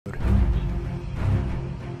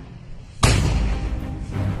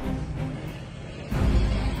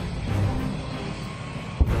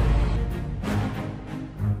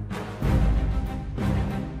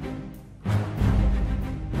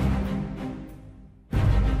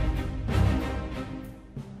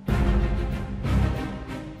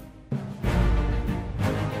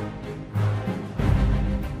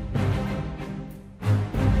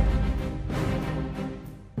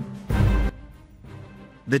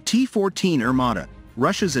The T-14 Armata,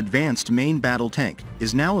 Russia's advanced main battle tank,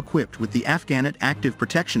 is now equipped with the Afghanit Active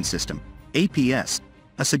Protection System, APS,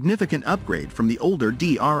 a significant upgrade from the older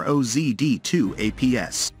DROZ-D2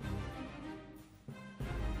 APS.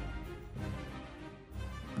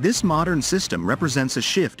 This modern system represents a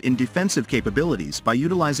shift in defensive capabilities by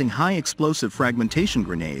utilizing high-explosive fragmentation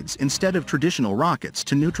grenades instead of traditional rockets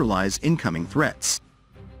to neutralize incoming threats.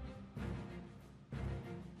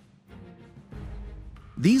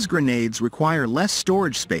 These grenades require less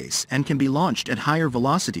storage space and can be launched at higher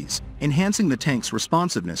velocities, enhancing the tank's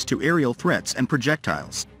responsiveness to aerial threats and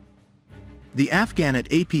projectiles. The Afghanit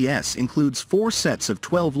APS includes 4 sets of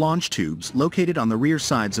 12 launch tubes located on the rear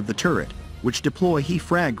sides of the turret, which deploy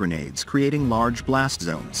HE-frag grenades, creating large blast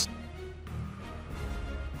zones.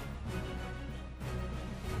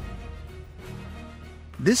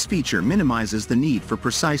 This feature minimizes the need for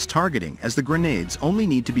precise targeting, as the grenades only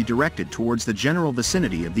need to be directed towards the general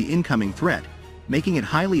vicinity of the incoming threat, making it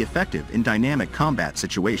highly effective in dynamic combat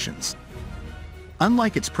situations.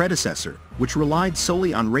 Unlike its predecessor, which relied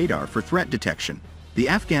solely on radar for threat detection, the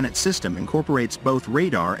Afghanit system incorporates both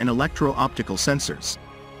radar and electro-optical sensors.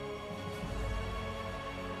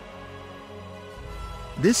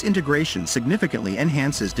 This integration significantly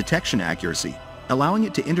enhances detection accuracy, allowing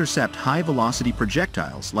it to intercept high-velocity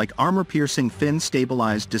projectiles like armor-piercing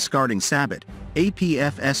fin-stabilized discarding sabot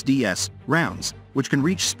 (APF-SDS) rounds, which can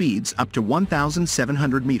reach speeds up to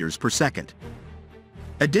 1,700 meters per second.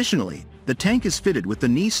 Additionally, the tank is fitted with the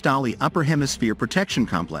Ni-Stali upper hemisphere protection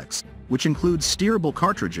complex, which includes steerable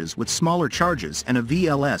cartridges with smaller charges and a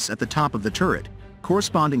VLS at the top of the turret,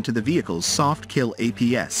 corresponding to the vehicle's soft-kill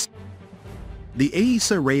APS. The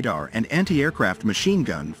AESA radar and anti-aircraft machine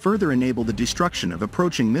gun further enable the destruction of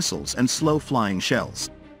approaching missiles and slow-flying shells.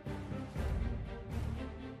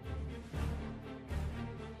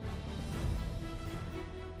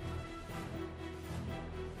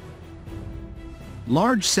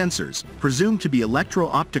 Large sensors, presumed to be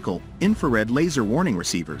electro-optical, infrared laser warning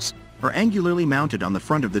receivers, are angularly mounted on the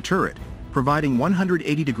front of the turret, providing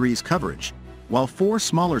 180 degrees coverage, while 4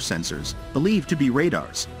 smaller sensors, believed to be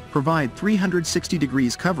radars, provide 360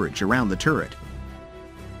 degrees coverage around the turret.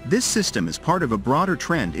 This system is part of a broader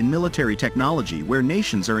trend in military technology where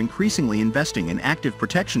nations are increasingly investing in active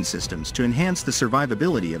protection systems to enhance the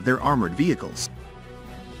survivability of their armored vehicles.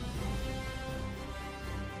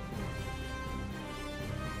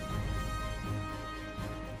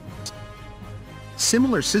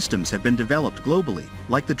 Similar systems have been developed globally,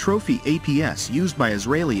 like the Trophy APS used by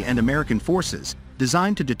Israeli and American forces,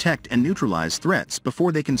 designed to detect and neutralize threats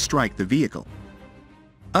before they can strike the vehicle.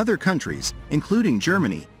 Other countries, including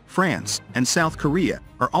Germany, France, and South Korea,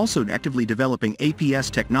 are also actively developing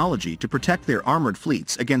APS technology to protect their armored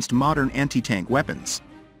fleets against modern anti-tank weapons.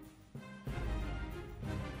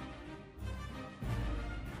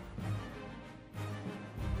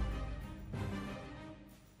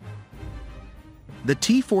 The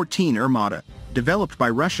T-14 Armata, developed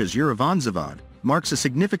by Russia's Zavod, marks a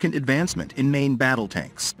significant advancement in main battle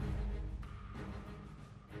tanks.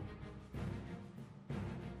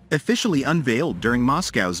 Officially unveiled during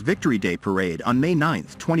Moscow's Victory Day parade on May 9,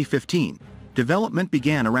 2015, development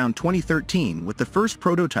began around 2013 with the first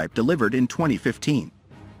prototype delivered in 2015.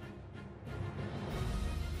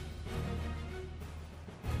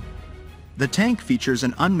 The tank features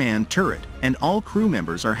an unmanned turret, and all crew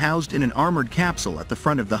members are housed in an armored capsule at the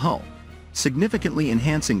front of the hull, significantly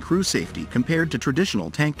enhancing crew safety compared to traditional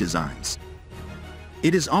tank designs.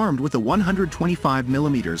 It is armed with a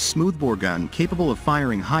 125mm smoothbore gun capable of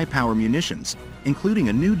firing high-power munitions, including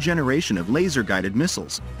a new generation of laser-guided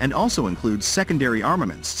missiles, and also includes secondary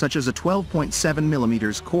armaments such as a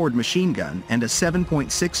 12.7mm cord machine gun and a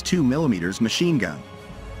 7.62mm machine gun.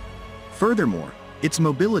 Furthermore, its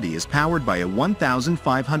mobility is powered by a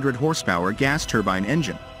 1,500 horsepower gas turbine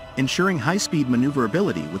engine, ensuring high-speed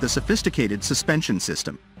maneuverability with a sophisticated suspension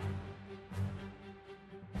system.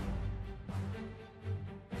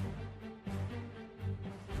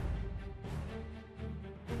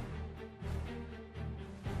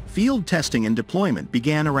 Field testing and deployment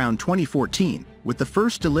began around 2014, with the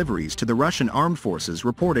first deliveries to the Russian armed forces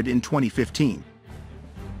reported in 2015.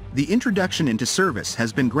 The introduction into service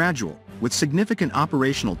has been gradual, with significant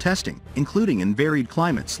operational testing, including in varied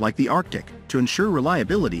climates like the Arctic, to ensure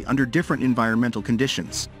reliability under different environmental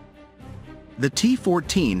conditions. The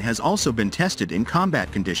T-14 has also been tested in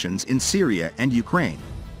combat conditions in Syria and Ukraine.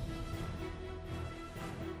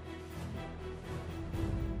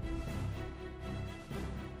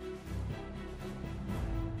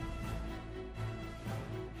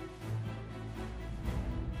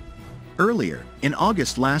 Earlier, in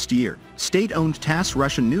August last year, state-owned TASS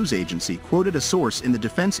Russian news agency quoted a source in the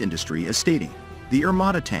defense industry as stating, "The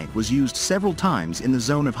Armata tank was used several times in the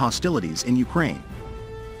zone of hostilities in Ukraine."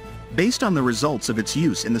 Based on the results of its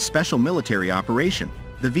use in the special military operation,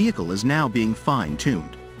 the vehicle is now being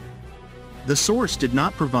fine-tuned. The source did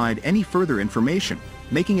not provide any further information,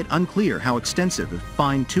 making it unclear how extensive of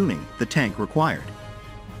fine-tuning the tank required.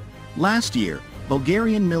 Last year,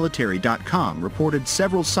 BulgarianMilitary.com reported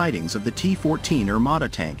several sightings of the T-14 Armata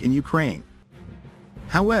tank in Ukraine.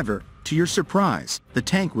 However, to your surprise, the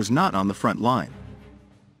tank was not on the front line.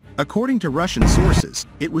 According to Russian sources,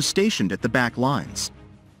 it was stationed at the back lines.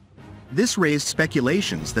 This raised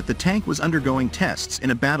speculations that the tank was undergoing tests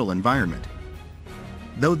in a battle environment.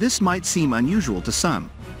 Though this might seem unusual to some,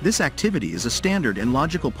 this activity is a standard and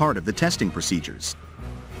logical part of the testing procedures.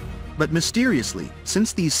 But mysteriously,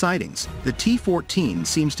 since these sightings, the T-14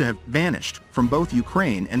 seems to have vanished from both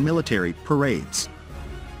Ukraine and military parades.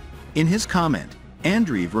 In his comment,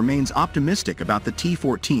 Andreev remains optimistic about the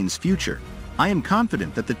T-14's future. "I am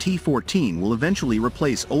confident that the T-14 will eventually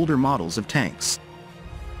replace older models of tanks.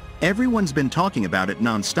 Everyone's been talking about it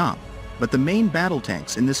non-stop, but the main battle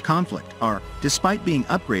tanks in this conflict are, despite being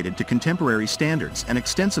upgraded to contemporary standards and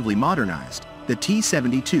extensively modernized, the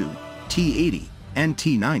T-72, T-80, and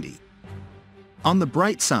T-90. On the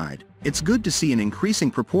bright side, it's good to see an increasing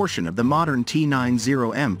proportion of the modern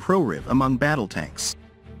T-90M ProRiv among battle tanks.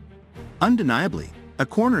 Undeniably, a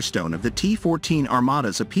cornerstone of the T-14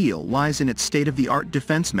 Armata's appeal lies in its state-of-the-art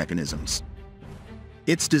defense mechanisms.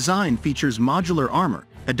 Its design features modular armor,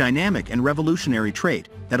 a dynamic and revolutionary trait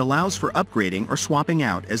that allows for upgrading or swapping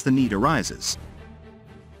out as the need arises.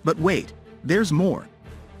 But wait, there's more.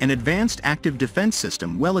 An advanced active defense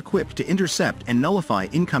system well-equipped to intercept and nullify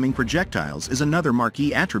incoming projectiles is another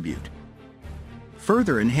marquee attribute.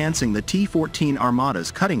 Further enhancing the T-14 Armata's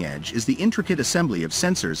cutting edge is the intricate assembly of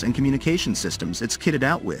sensors and communication systems it's kitted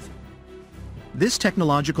out with. This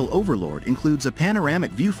technological overlord includes a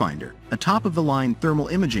panoramic viewfinder, a top-of-the-line thermal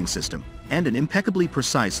imaging system, and an impeccably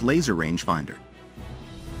precise laser rangefinder.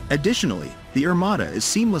 Additionally, the Armata is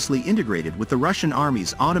seamlessly integrated with the Russian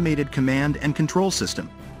Army's automated command and control system,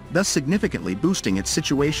 thus significantly boosting its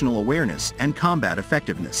situational awareness and combat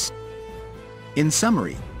effectiveness. In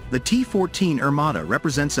summary, the T-14 Armata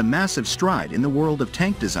represents a massive stride in the world of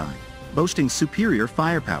tank design, boasting superior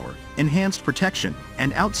firepower, enhanced protection,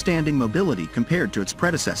 and outstanding mobility compared to its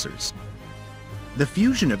predecessors. The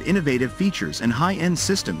fusion of innovative features and high-end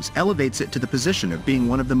systems elevates it to the position of being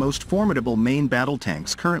one of the most formidable main battle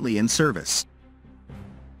tanks currently in service.